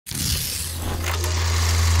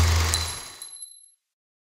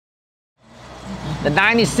The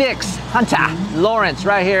 96 Honda Lawrence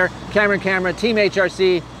right here. Camera, Team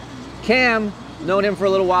HRC. Cam, known him for a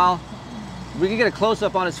little while. We can get a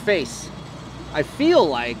close-up on his face. I feel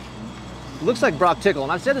like, looks like Brock Tickle,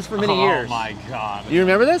 and I've said this for many years. Oh my God. You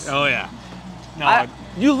remember this? Oh yeah. No.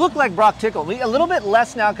 You look like Brock Tickle. A little bit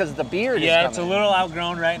less now because the beard is coming. It's a little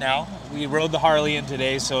outgrown right now. We rode the Harley in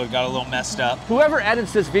today, so it got a little messed up. Whoever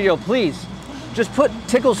edits this video, please, just put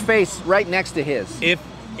Tickle's face right next to his.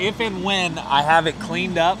 If and when I have it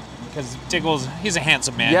cleaned up, because Tickle's, he's a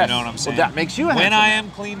handsome man, yes. You know what I'm saying? Well, that makes you a handsome When I man.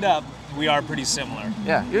 am cleaned up, we are pretty similar.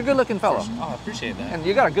 Yeah, you're a good looking fellow. Oh, I appreciate that. And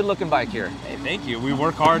you got a good looking bike here. Hey, thank you. We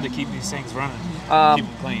work hard to keep these things running, keep them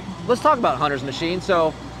clean. Let's talk about Hunter's machine.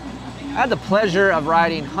 So I had the pleasure of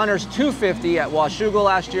riding Hunter's 250 at Washougal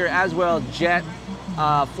last year, as well as Jet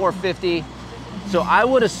 450. So I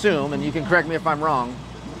would assume, and you can correct me if I'm wrong,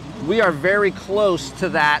 we are very close to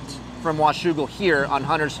that from Washougal here on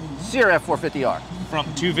Hunter's CRF 450R. From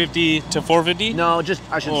 250 to 450? No, just,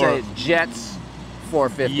 I should say, Jet's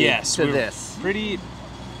 450 yes, to this.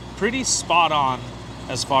 Pretty spot on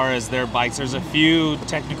as far as their bikes. There's a few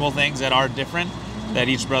technical things that are different that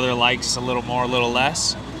each brother likes a little more, a little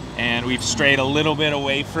less. And we've strayed a little bit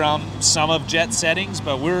away from some of Jet settings,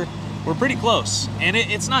 but we're pretty close. And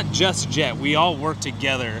it's not just Jet. We all work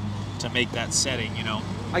together to make that setting, you know.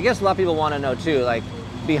 I guess a lot of people want to know too, like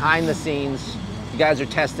behind the scenes, you guys are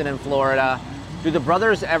testing in Florida. Do the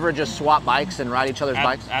brothers ever just swap bikes and ride each other's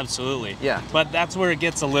bikes? Absolutely. Yeah. But that's where it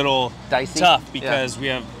gets a little dicey, tough because we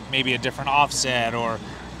have maybe a different offset or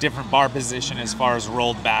different bar position as far as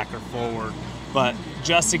rolled back or forward. But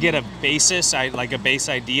just to get a basis, like a base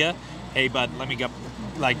idea, hey bud, let me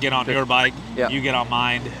get on your bike, you get on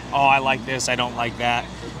mine. Oh, I like this, I don't like that.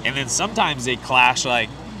 And then sometimes they clash like,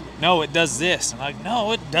 no, it does this. And like,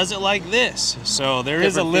 no, it does it like this. So there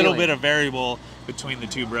is a little bit of variable between the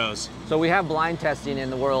two bros. So we have blind testing in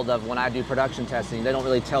the world of when I do production testing, they don't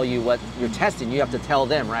really tell you what you're testing. You have to tell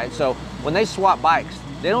them, right? So when they swap bikes,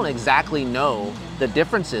 they don't exactly know the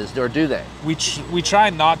differences, or do they? We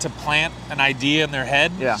try not to plant an idea in their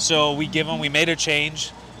head. Yeah. So we made a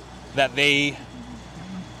change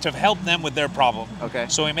to help them with their problem. Okay.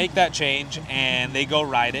 So we make that change and they go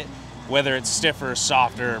ride it, whether it's stiffer,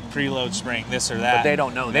 softer, preload spring, this or that. But they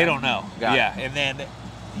don't know that. They don't know. Got yeah. it. And then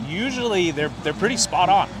usually they're pretty spot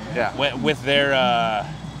on. Yeah. With their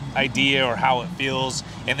idea or how it feels.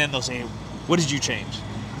 And then they'll say, what did you change?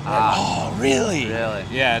 Oh, really? Really?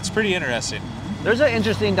 Yeah, it's pretty interesting. There's an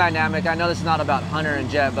interesting dynamic. I know this is not about Hunter and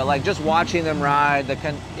Jet, but like just watching them ride,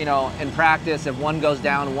 in practice, if one goes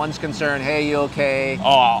down, one's concerned, hey, you okay? Oh.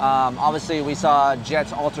 Obviously, we saw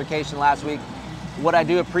Jet's altercation last week. What I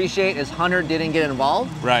do appreciate is Hunter didn't get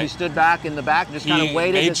involved. Right. He stood back in the back, just kind of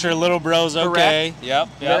waited. Made sure little bro's okay. Yep.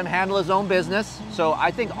 Let him handle his own business. So I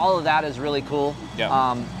think all of that is really cool. Yep.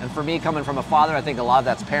 And for me, coming from a father, I think a lot of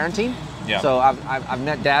that's parenting. Yep. So I've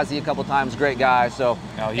met Dazzy a couple times, great guy. So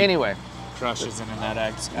anyway. Crushes in that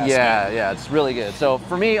aspect. Yeah, it's really good. So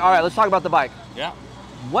for me, all right, let's talk about the bike. Yeah.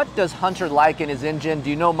 What does Hunter like in his engine? Do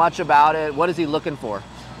you know much about it? What is he looking for?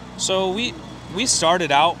 So we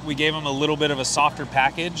started out, we gave him a little bit of a softer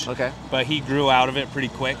package. Okay. But he grew out of it pretty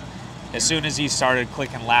quick. As soon as he started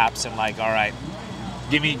clicking laps and like, all right,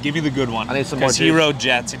 give me the good one. I need some more. Because he rode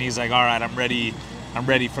Jets and he's like, all right, I'm ready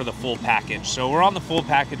for the full package. So we're on the full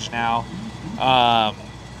package now.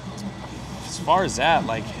 As far as that,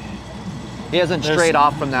 like, he hasn't strayed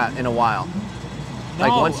off from that in a while. No,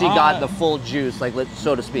 like once he got the full juice, like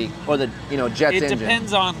so to speak, or the Jet's engine. It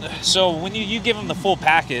depends on. So when you give him the full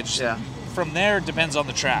package, yeah. From there it depends on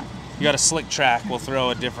the track. You got a slick track, we'll throw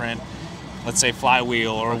a different, let's say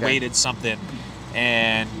flywheel or a weighted something,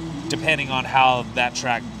 and depending on how that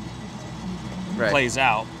track plays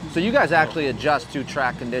out. So you guys actually adjust to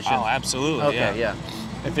track conditions. Oh, absolutely. Okay, yeah.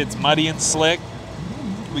 If it's muddy and slick,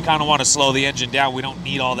 we kind of want to slow the engine down. We don't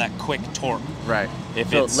need all that quick torque. Right.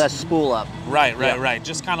 If so it's less spool up. Right.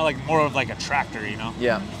 Just kind of like more of like a tractor, you know?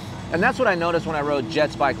 Yeah. And that's what I noticed when I rode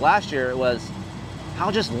Jet's bike last year, was how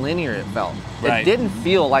just linear it felt. Right. It didn't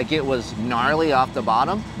feel like it was gnarly off the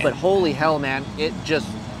bottom, but holy hell, man, it just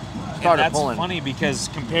started pulling. That's funny because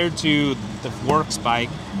compared to the Works bike,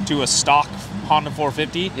 to a stock Honda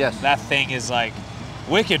 450, yes, that thing is like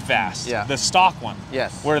wicked fast. Yeah. The stock one.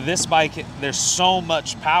 Yes. Where this bike, there's so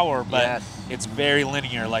much power, but it's very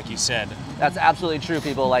linear, like you said. That's absolutely true,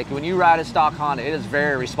 people. Like when you ride a stock Honda, it is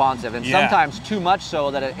very responsive, and sometimes too much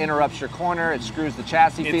so that it interrupts your corner, it screws the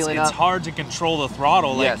chassis feeling up. It's hard to control the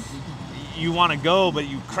throttle. Like, yes. You want to go, but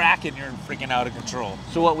you crack and you're freaking out of control.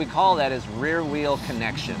 So what we call that is rear wheel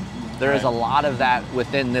connection. There is a lot of that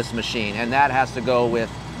within this machine, and that has to go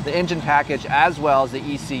with the engine package as well as the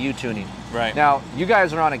ECU tuning. Right. Now, you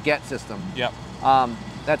guys are on a get system. Yep.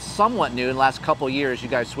 That's somewhat new. In the last couple of years, you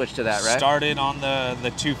guys switched to that, right? Started on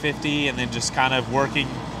the 250 and then just kind of working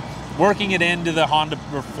it into the Honda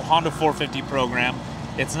 450 program.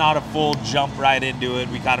 It's not a full jump right into it.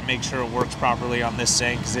 We got to make sure it works properly on this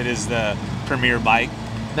thing because it is the premier bike.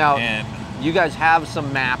 Now, and you guys have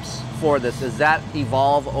some maps for this. Does that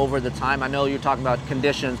evolve over the time? I know you're talking about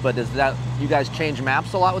conditions, but does that, you guys change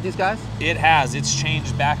maps a lot with these guys? it has. It's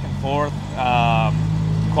changed back and forth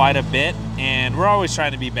quite a bit, and we're always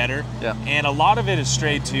trying to be better. Yeah. And a lot of it is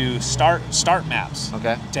straight to start maps.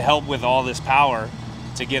 Okay. To help with all this power,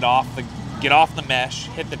 to get off the mesh,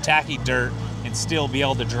 hit the tacky dirt, and still be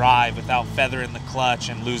able to drive without feathering the clutch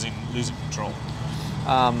and losing control.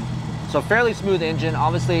 So fairly smooth engine.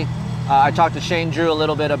 Obviously, I talked to Shane Drew a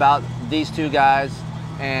little bit about these two guys,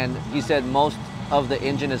 and he said most of the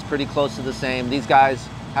engine is pretty close to the same. These guys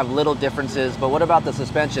have little differences, but what about the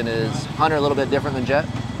suspension? Is Hunter a little bit different than Jet?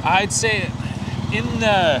 I'd say in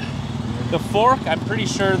the fork, I'm pretty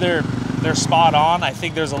sure they're spot on. I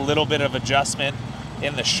think there's a little bit of adjustment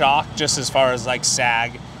in the shock, just as far as like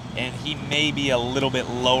sag, and he may be a little bit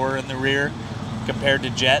lower in the rear compared to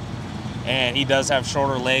Jet, and he does have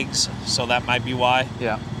shorter legs, so that might be why.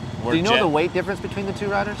 Yeah. Do you know the weight difference between the two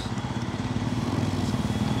riders?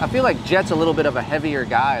 I feel like Jet's a little bit of a heavier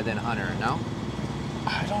guy than Hunter, no?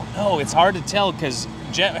 I don't know. It's hard to tell because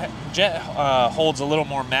Jet holds a little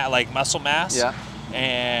more muscle mass. Yeah.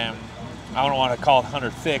 And I don't want to call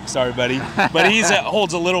Hunter thick, sorry, buddy, but he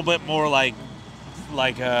holds a little bit more like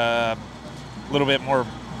a little bit more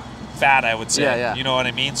fat, I would say. Yeah, yeah. You know what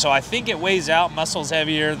I mean? So I think it weighs out. Muscle's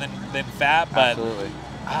heavier than fat, but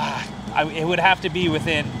absolutely. It would have to be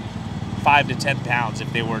within 5 to 10 pounds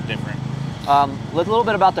if they were different. A little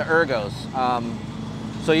bit about the ergos.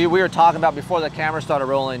 So we were talking about before the camera started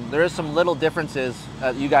rolling, there is some little differences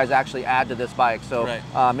that you guys actually add to this bike. So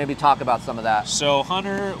right. Maybe talk about some of that. So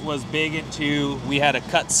Hunter was big into, we had a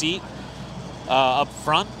cut seat up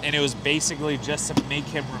front, and it was basically just to make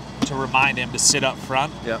him, to remind him to sit up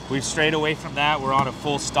front. Yeah. We've strayed away from that. We're on a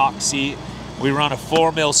full stock seat. We run a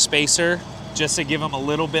 4mm spacer just to give him a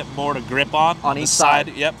little bit more to grip on. On each side?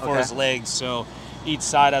 Yep, for his legs. So each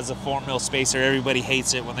side has a 4mm spacer. Everybody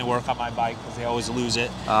hates it when they work on my bike because they always lose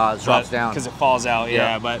it. It drops down. Because it falls out,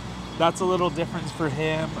 yeah. But that's a little difference for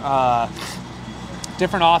him.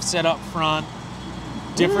 Different offset up front.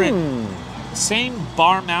 Different, same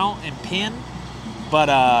bar mount and pin, but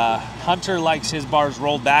Hunter likes his bars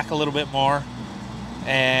rolled back a little bit more.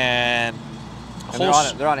 And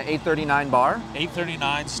they're on an 839 bar?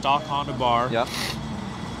 839 stock Honda bar. Yep.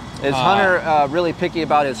 Is Hunter really picky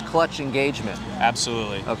about his clutch engagement?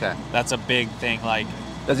 Absolutely. Okay. That's a big thing. Like,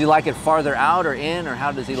 does he like it farther out or in, or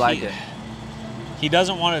how does he like it? He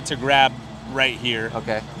doesn't want it to grab right here.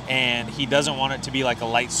 Okay. And he doesn't want it to be like a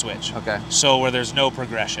light switch. Okay. So where there's no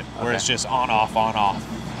progression, where it's just on, off, on, off.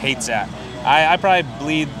 Hates that. I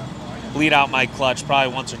probably bleed out my clutch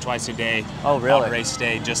probably once or twice a day. Oh, really? On race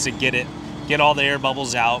day, just to get all the air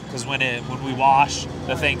bubbles out, because when we wash,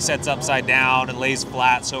 the thing sets upside down and lays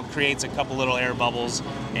flat, so it creates a couple little air bubbles,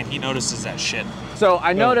 and he notices that shit. So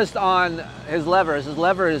I noticed on his lever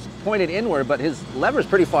is pointed inward, but his lever is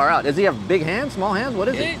pretty far out. Does he have big hands, small hands? What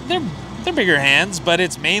is it? They're bigger hands, but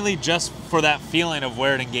it's mainly just for that feeling of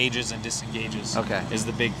where it engages and disengages. Okay. Is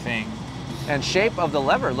the big thing. And shape of the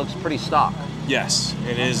lever looks pretty stock. Yes,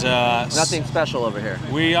 it is. Nothing special over here.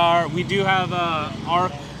 We do have a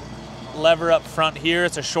arc lever up front here.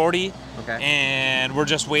 It's a shorty. Okay. And we're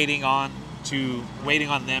just waiting on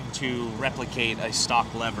them to replicate a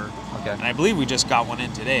stock lever. Okay. And I believe we just got one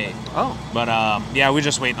in today. Oh. But yeah, we're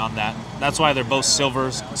just waiting on that. That's why they're both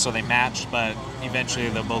silvers, so they match, but eventually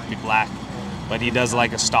they'll both be black. But he does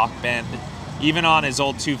like a stock bend. Even on his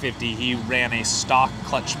old 250, he ran a stock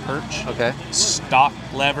clutch perch. Okay. Stock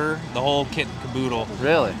lever, the whole kit and caboodle.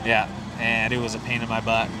 Really? Yeah, and it was a pain in my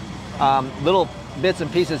butt. Little bits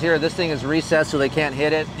and pieces here. This thing is recessed so they can't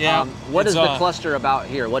hit it. Yeah. What is the cluster about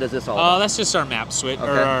here? What is this all about? That's just our map switch, Okay.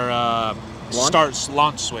 or our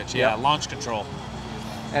launch switch. Yeah, Yep. launch control.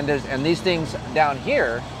 And these things down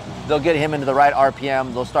here, they'll get him into the right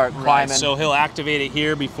RPM. They'll start climbing. Right, so he'll activate it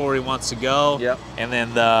here before he wants to go. Yep. And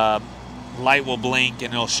then the light will blink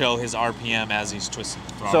and it'll show his RPM as he's twisting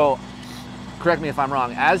the throttle. So, correct me if I'm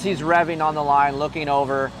wrong, as he's revving on the line, looking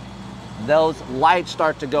over, those lights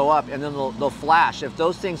start to go up and then they'll flash. If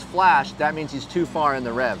those things flash, that means he's too far in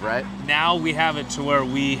the rev, right? Now we have it to where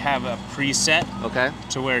we have a preset. Okay.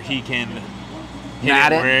 To where he can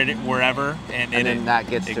Nat hit it wherever, and then that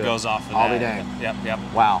gets it to goes off of I'll that. be danged. Yep.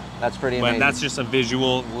 Wow, that's pretty amazing. But that's just a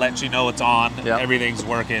visual, let you know it's on. Yep. Everything's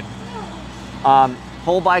working.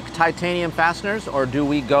 whole bike titanium fasteners, or do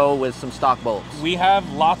we go with some stock bolts? We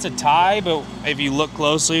have lots of tie, but if you look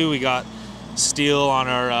closely, we got steel on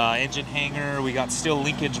our engine hanger. We got steel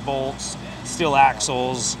linkage bolts, steel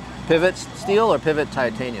axles. Pivot steel or pivot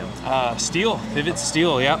titanium? Steel, pivot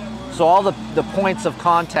steel, yep. So all the points of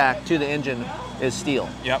contact to the engine is steel?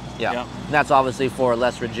 Yep. Yeah. Yep. And that's obviously for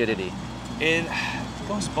less rigidity. It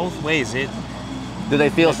goes both ways. Do they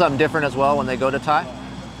feel something different as well when they go to tie?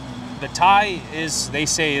 The tie they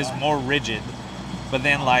say is more rigid, but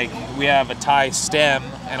then like we have a tie stem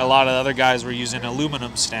and a lot of other guys were using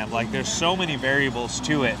aluminum stem. Like there's so many variables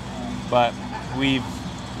to it, but we've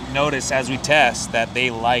noticed as we test that they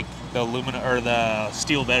like the aluminum or the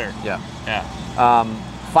steel better. Yeah. Yeah.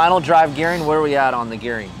 Final drive gearing, where are we at on the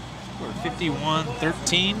gearing? We're 51-13.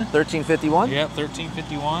 1351? Yeah,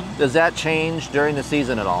 1351. Does that change during the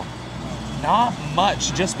season at all? Not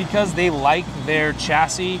much, just because they like their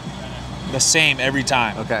chassis the same every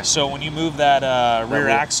time. Okay. So when you move that rear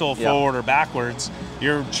axle yeah. forward or backwards,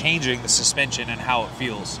 you're changing the suspension and how it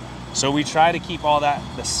feels. So we try to keep all that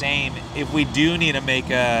the same. If we do need to make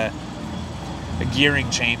a gearing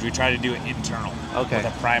change, we try to do it internal. Okay. With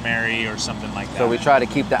a primary or something like that. So we try to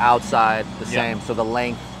keep the outside the Yep. same, so the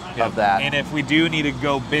length Yep. of that. And if we do need to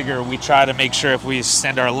go bigger, we try to make sure if we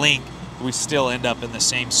extend our link, we still end up in the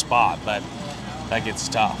same spot, but that gets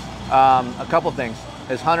tough. A couple things.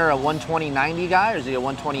 Is Hunter a 120/90 guy, or is he a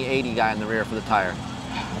 120/80 guy in the rear for the tire?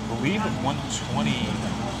 I believe it's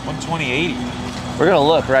 120/80. We're gonna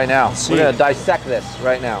look right now. Let's We're see. gonna dissect this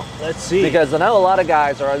right now. Let's see. Because I know a lot of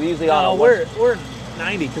guys are usually on a we're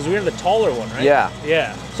 90 because we're the taller one, right? Yeah.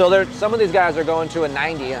 Yeah. So some of these guys are going to a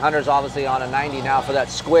 90, and Hunter's obviously on a 90 now for that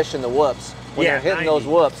squish and the whoops. When Yeah, they're hitting 90. those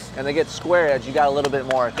whoops and they get square edge, you got a little bit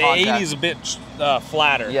more The contact. 80 is a bit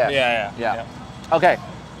flatter. Yeah. Yeah. Okay,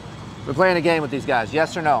 we're playing a game with these guys.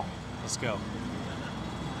 Yes or no? Let's go.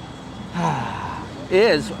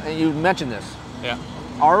 And you mentioned this. Yeah.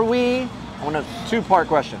 Are we? I want a two-part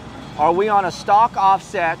question. Are we on a stock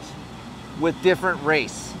offset with different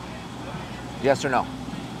race? Yes or no?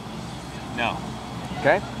 No.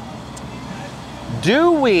 Okay.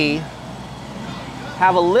 Do we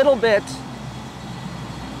have a little bit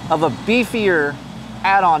of a beefier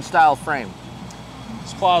add-on style frame?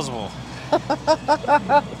 It's plausible.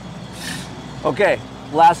 Okay,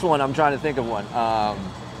 last one. I'm trying to think of one.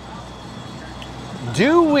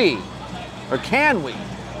 Do we, or can we,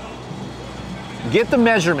 get the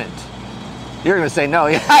measurement? You're gonna say no.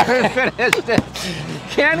 You haven't finished it.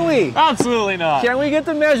 Can we? Absolutely not. Can we get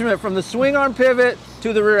the measurement from the swing arm pivot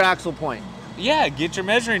to the rear axle point? Yeah, get your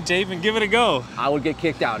measuring tape and give it a go. I would get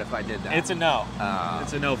kicked out if I did that. It's a no.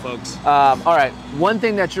 It's a no, folks. All right. One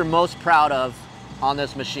thing that you're most proud of on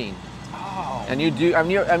this machine, Oh. and you do. I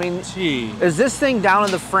mean, Gee. is this thing down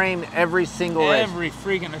in the frame every single race? Every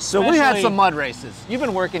freaking. So we had especially- some mud races. You've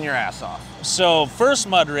been working your ass off. So first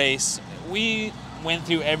mud race, we went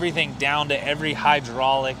through everything down to every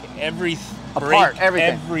hydraulic, every Apart, brake,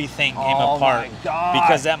 everything. came Oh apart. my God.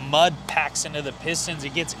 Because that mud packs into the pistons,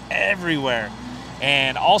 it gets everywhere.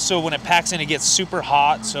 And also when it packs in, it gets super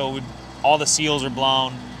hot, so all the seals are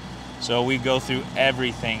blown. So we go through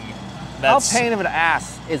everything. How pain of an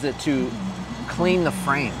ass is it to clean the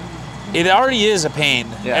frame? It already is a pain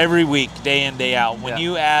Yeah. every week, day in, day out. When Yeah.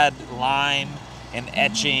 you add lime and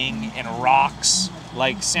etching and rocks,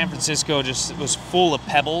 like San Francisco just was full of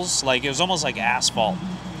pebbles, like it was almost like asphalt.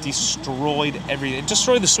 Destroyed everything. It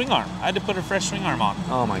destroyed the swing arm. I had to put a fresh swing arm on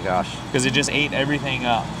Oh my gosh. because it just ate everything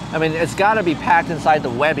up. I mean, it's got to be packed inside the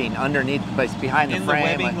webbing underneath, behind the In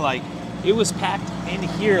frame. the webbing, like it was packed in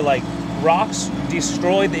here, like rocks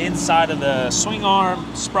destroyed the inside of the swing arm,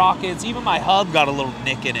 sprockets, even my hub got a little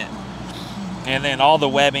nick in it. And then all the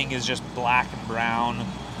webbing is just black and brown.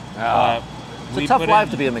 It's a tough life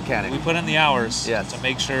to be a mechanic. We put in the hours Yes. to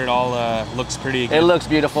make sure it all looks pretty good. It looks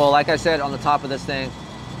beautiful. Like I said on the top of this thing,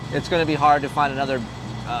 it's going to be hard to find another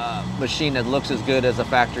machine that looks as good as a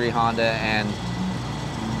factory Honda. And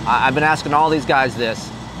I've been asking all these guys this.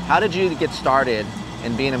 How did you get started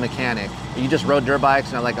in being a mechanic? You just rode dirt bikes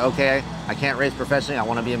and are like, okay, I can't race professionally, I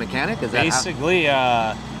want to be a mechanic? Is that Basically,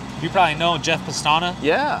 you probably know Jeff Pastana.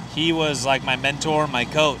 Yeah. He was like my mentor, my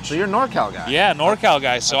coach. So you're a NorCal guy. Yeah, NorCal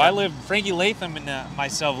guy. So Okay. I lived, Frankie Latham and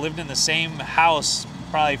myself lived in the same house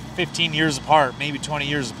probably 15 years apart, maybe 20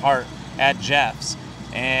 years apart at Jeff's.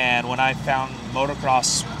 And when I found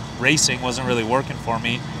motocross racing wasn't really working for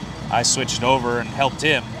me, I switched over and helped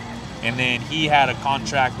him. And then he had a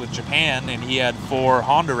contract with Japan and he had 4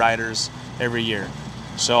 Honda riders every year.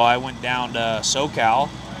 So I went down to SoCal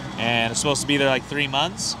and I was supposed to be there like 3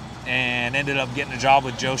 months and ended up getting a job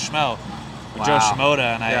with Joe Schmo. with Joe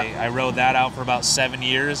Shimoda, and I rode that out for about 7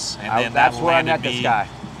 years, and then that's where I met this guy.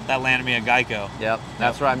 That landed me at Geico. Yep,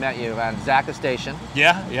 that's where I met you, at Zaka Station.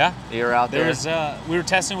 Yeah, yeah. You were out there. We were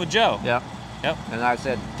testing with Joe. Yep. Yep. And I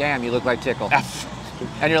said, "Damn, you look like Tickle."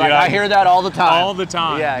 And you're Dude, like, I hear that all the time. All the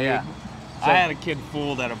time. Yeah, dude. yeah. So, I had a kid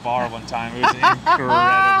fooled at a bar one time. It was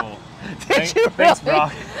incredible. Did you Thanks, really?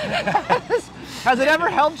 Brock. Has it ever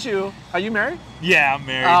helped you? Are you married? Yeah, I'm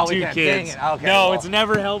married. Oh, 2 dang kids. it. Okay, no, well. it's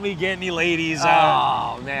never helped me get any ladies.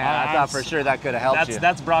 Oh man, I thought for sure that could have helped you.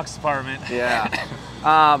 That's Brock's department. Yeah.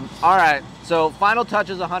 All right. So final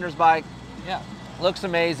touches of Hunter's bike. Yeah. Looks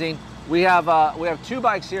amazing. We have 2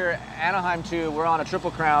 bikes here. Anaheim 2. We're on a Triple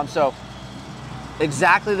Crown. So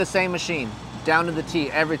exactly the same machine, down to the T.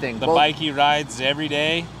 Everything. The bike he rides every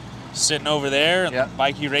day, sitting over there, and Yep. the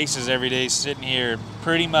bike he races every day, sitting here,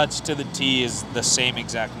 pretty much to the T, is the same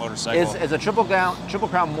exact motorcycle. Is a Triple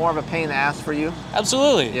Crown more of a pain in the ass for you?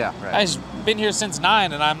 Absolutely. Yeah, right. I've been here since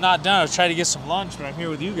 9, and I'm not done. I was trying to get some lunch, but I'm here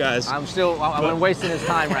with you guys. I'm wasting his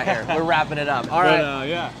time right here. We're wrapping it up. All right.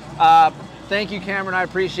 Yeah. Thank you, Cameron. I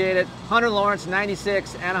appreciate it. Hunter Lawrence,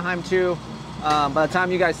 96, Anaheim 2. By the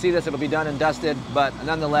time you guys see this, it'll be done and dusted, but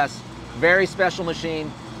nonetheless, very special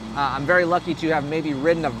machine. I'm very lucky to have maybe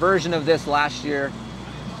ridden a version of this last year.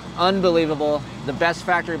 Unbelievable. The best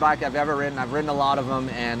factory bike I've ever ridden. I've ridden a lot of them,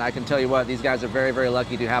 and I can tell you what, these guys are very, very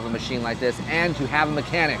lucky to have a machine like this and to have a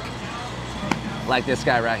mechanic like this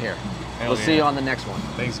guy right here. We'll see you on the next one.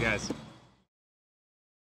 Thanks, guys.